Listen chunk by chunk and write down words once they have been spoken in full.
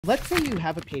Let's say you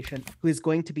have a patient who is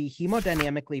going to be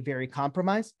hemodynamically very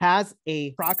compromised, has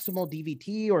a proximal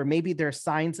DVT, or maybe there's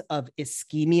signs of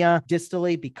ischemia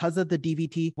distally because of the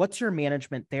DVT. What's your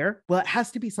management there? Well, it has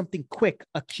to be something quick,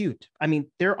 acute. I mean,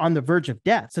 they're on the verge of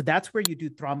death. So that's where you do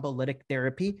thrombolytic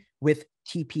therapy with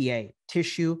TPA,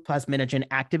 tissue plasminogen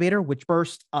activator, which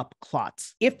bursts up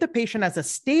clots. If the patient has a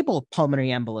stable pulmonary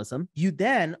embolism, you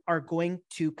then are going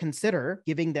to consider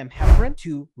giving them heparin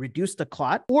to reduce the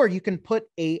clot, or you can put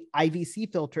a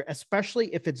IVC filter, especially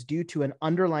if it's due to an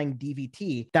underlying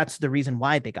DVT. That's the reason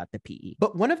why they got the PE.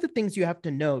 But one of the things you have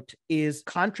to note is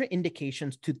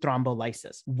contraindications to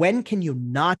thrombolysis. When can you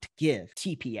not give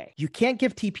TPA? You can't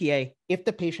give TPA if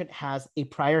the patient has a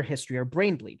prior history of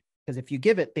brain bleed, because if you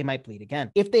give it, they might bleed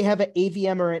again. If they have an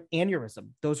AVM or an aneurysm,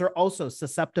 those are also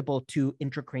susceptible to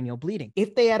intracranial bleeding.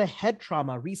 If they had a head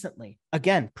trauma recently,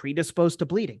 again, predisposed to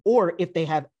bleeding. Or if they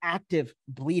have active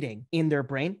bleeding in their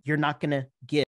brain, you're not going to give